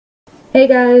Hey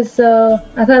guys, so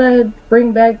I thought I'd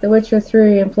bring back The Witcher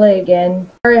 3 and play again.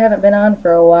 Sorry I haven't been on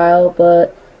for a while,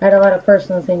 but I had a lot of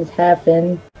personal things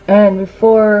happen. And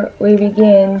before we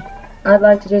begin, I'd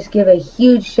like to just give a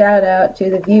huge shout out to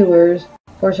the viewers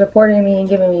for supporting me and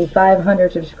giving me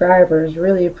 500 subscribers.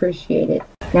 Really appreciate it.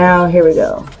 Now, here we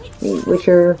go. The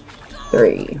Witcher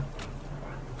 3.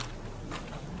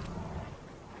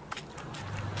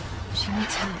 She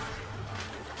needs help.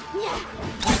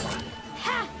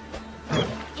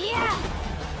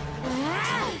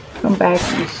 Come back,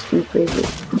 you stupid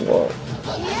wolf.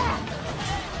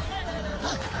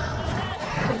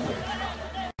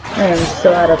 I am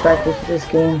so out of practice with this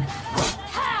game.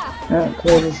 I don't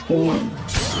play this game in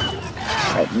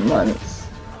like months.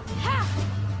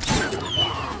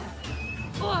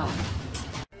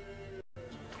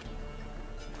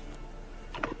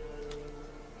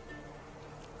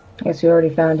 Guess we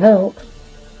already found help.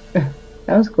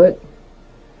 That was quick.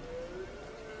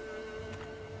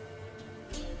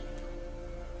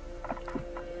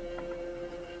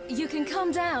 You can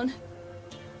calm down.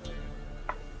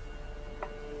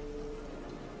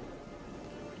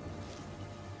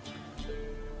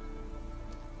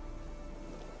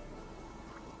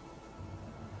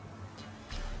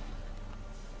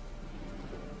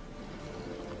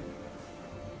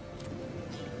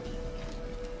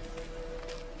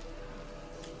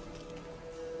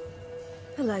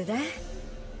 Hello there.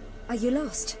 Are you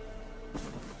lost?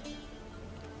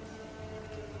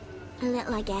 A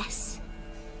little, I guess.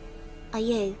 Are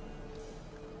you?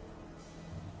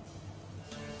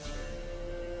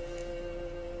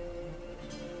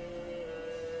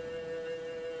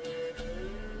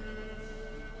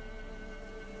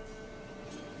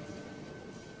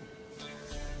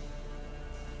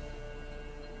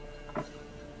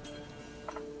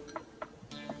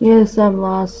 Yes, I'm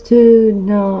lost too.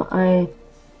 No, I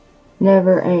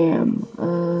never am.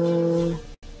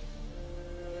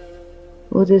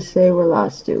 We'll just say we're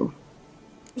lost too.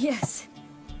 Yes.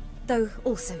 Though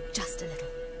also just a little.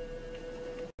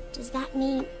 Does that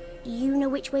mean you know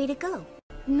which way to go?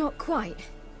 Not quite.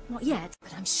 Not yet.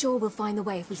 But I'm sure we'll find the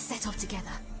way if we set off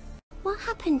together. What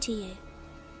happened to you?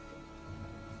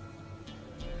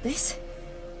 This?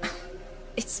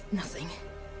 It's nothing.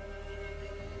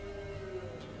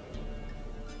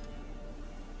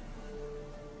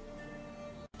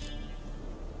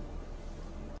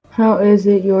 How is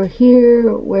it you're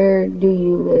here? Where do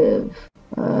you live?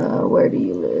 Where do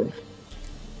you live?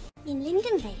 In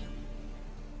Lindenvale.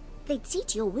 They'd see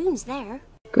to your wounds there.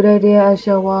 Good idea, I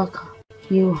shall walk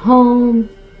you home.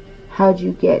 How'd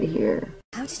you get here?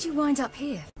 How did you wind up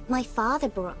here? My father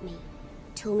brought me.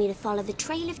 Told me to follow the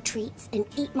trail of treats and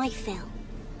eat my fill.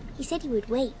 He said he would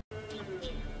wait.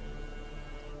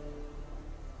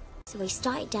 So I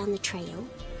started down the trail.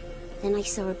 Then I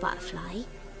saw a butterfly.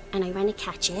 And I ran to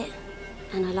catch it,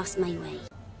 and I lost my way.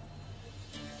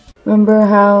 Remember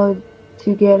how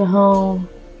to get home?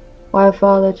 Why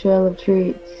follow the trail of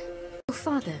treats? Your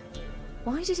father,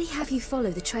 why did he have you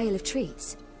follow the trail of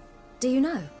treats? Do you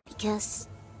know? Because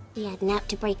we had nap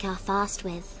to break our fast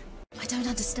with. I don't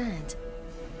understand.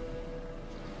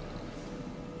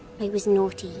 I was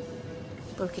naughty.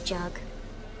 Broke a jug.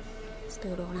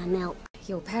 Spilled all our milk.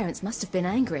 Your parents must have been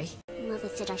angry. Mother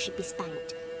said I should be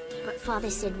spanked. But father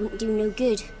said wouldn't do no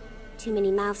good. Too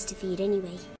many mouths to feed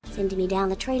anyway. Sending me down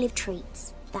the trail of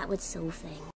treats. That would solve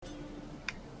things.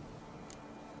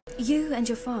 You and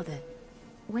your father,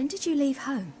 when did you leave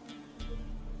home?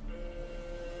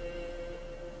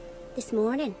 This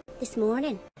morning.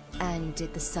 And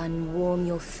did the sun warm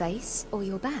your face or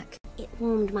your back? It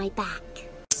warmed my back.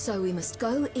 So we must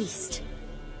go east.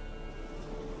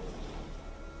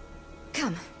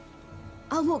 Come,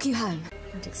 I'll walk you home.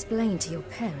 And explain to your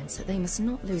parents that they must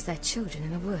not lose their children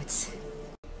in the woods.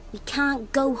 We can't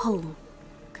go home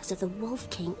because of the Wolf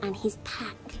King and his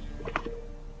pack.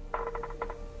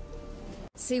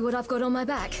 See what I've got on my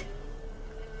back?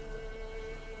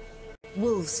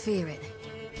 Wolves fear it.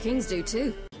 Kings do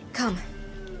too. Come,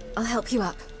 I'll help you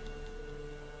up.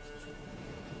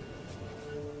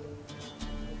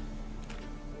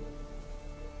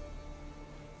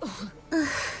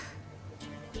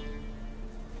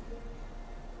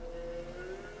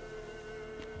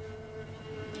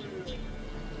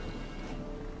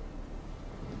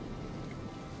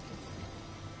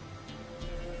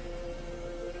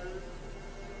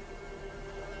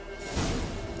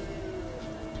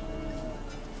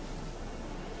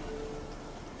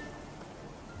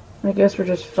 I guess we're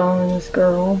just following this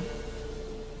girl.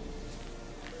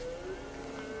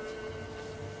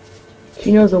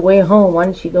 She knows the way home. Why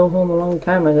didn't she go home a long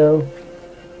time ago?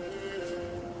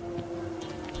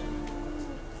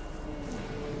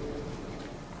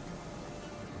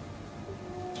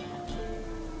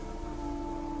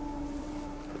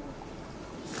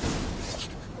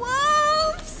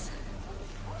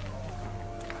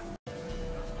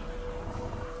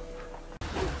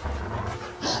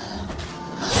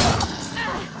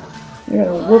 You're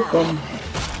gonna whoop them.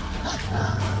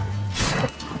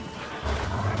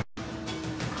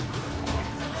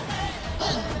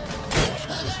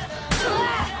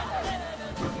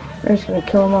 We're just gonna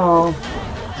kill them all.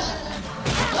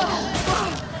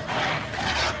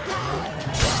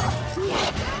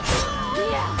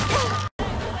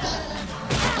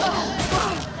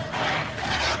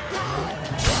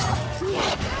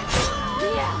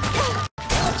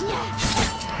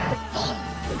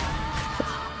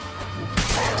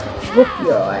 Whoop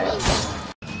your ass.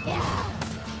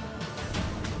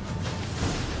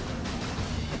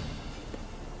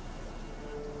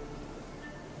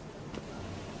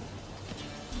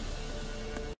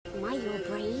 My, you're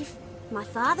brave. My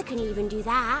father couldn't even do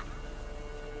that.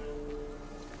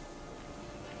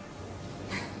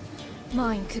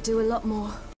 Mine could do a lot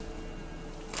more.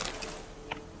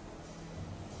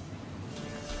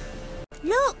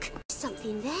 Look!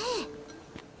 Something there.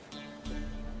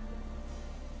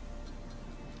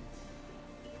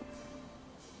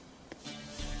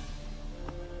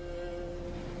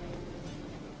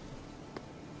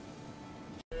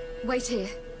 Wait here.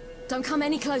 Don't come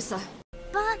any closer.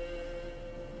 But...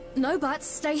 No buts.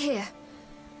 Stay here.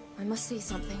 I must see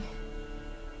something.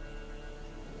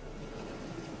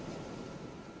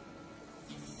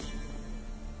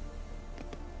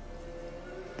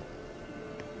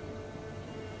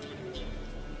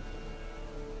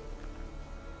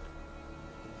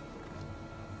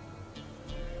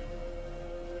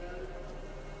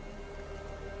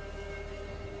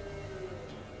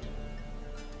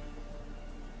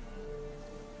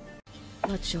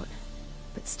 Bloodshot,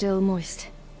 but still moist.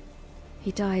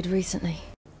 He died recently.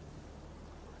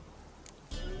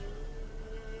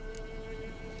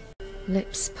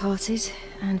 Lips parted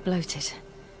and bloated.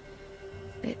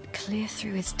 Bit clear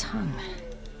through his tongue.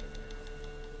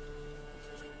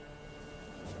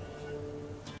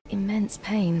 Immense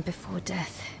pain before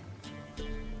death.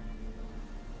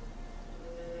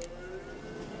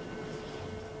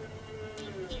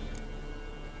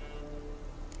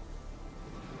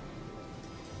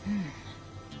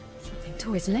 Something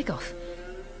tore his leg off.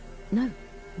 No,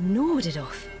 gnawed it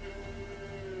off.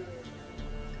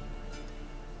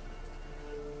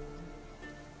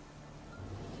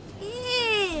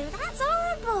 Ew, that's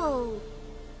horrible!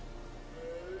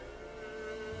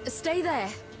 Stay there,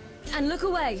 and look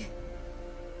away.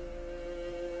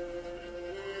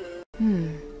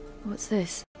 What's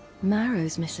this?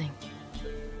 Marrow's missing.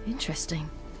 Interesting.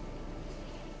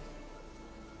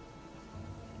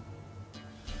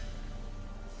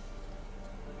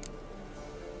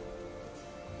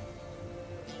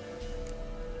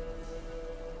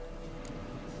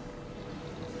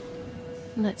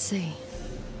 Let's see.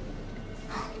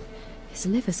 His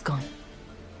liver's gone.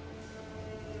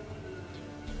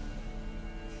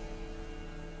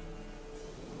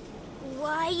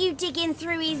 Why are you digging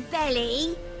through his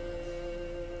belly?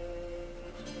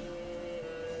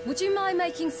 Would you mind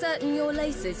making certain your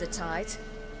laces are tight?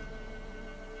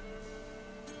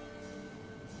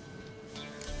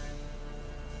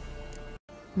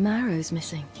 Marrow's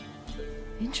missing.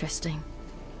 Interesting.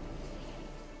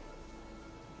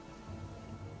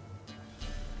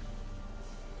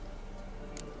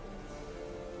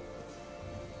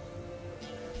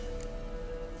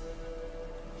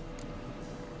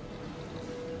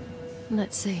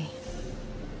 Let's see.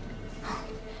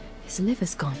 His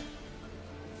liver's gone.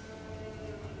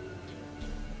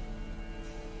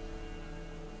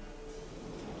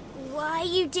 Why are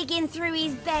you digging through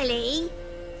his belly?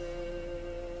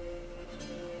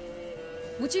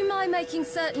 Would you mind making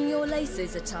certain your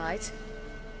laces are tight?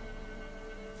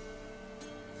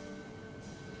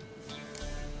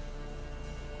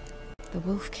 The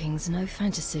Wolf King's no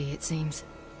fantasy, it seems.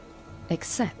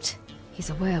 Except he's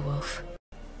a werewolf.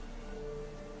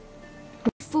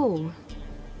 Fool.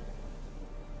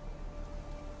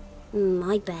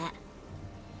 I bet.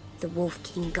 The Wolf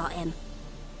King got him.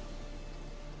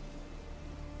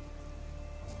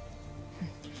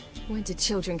 When did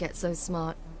children get so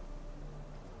smart?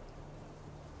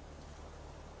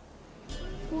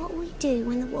 What will we do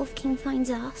when the Wolf King finds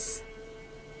us?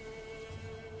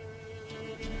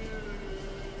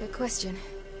 Good question.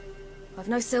 I've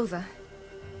no silver,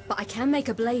 but I can make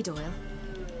a blade oil.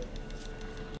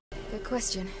 Good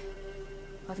question.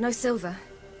 I've no silver,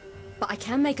 but I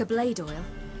can make a blade oil.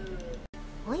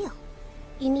 Oil?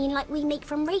 You mean like we make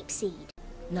from rapeseed?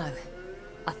 No,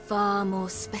 a far more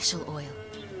special oil.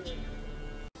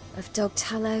 Of dog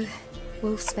tallow,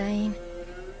 wolf's bane,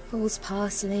 fool's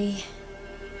parsley,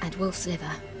 and wolf's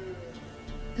liver.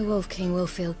 The Wolf King will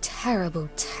feel terrible,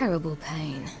 terrible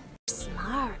pain.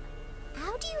 Smart.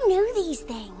 How do you know these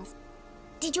things?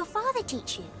 Did your father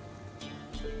teach you?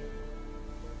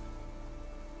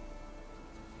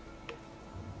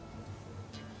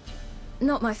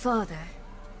 Not my father.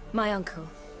 My uncle.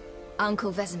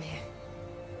 Uncle Vesemir.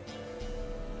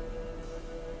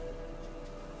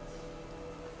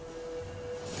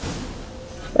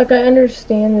 Like, I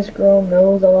understand this girl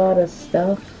knows a lot of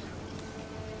stuff,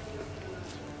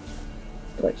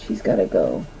 but she's gotta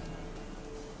go.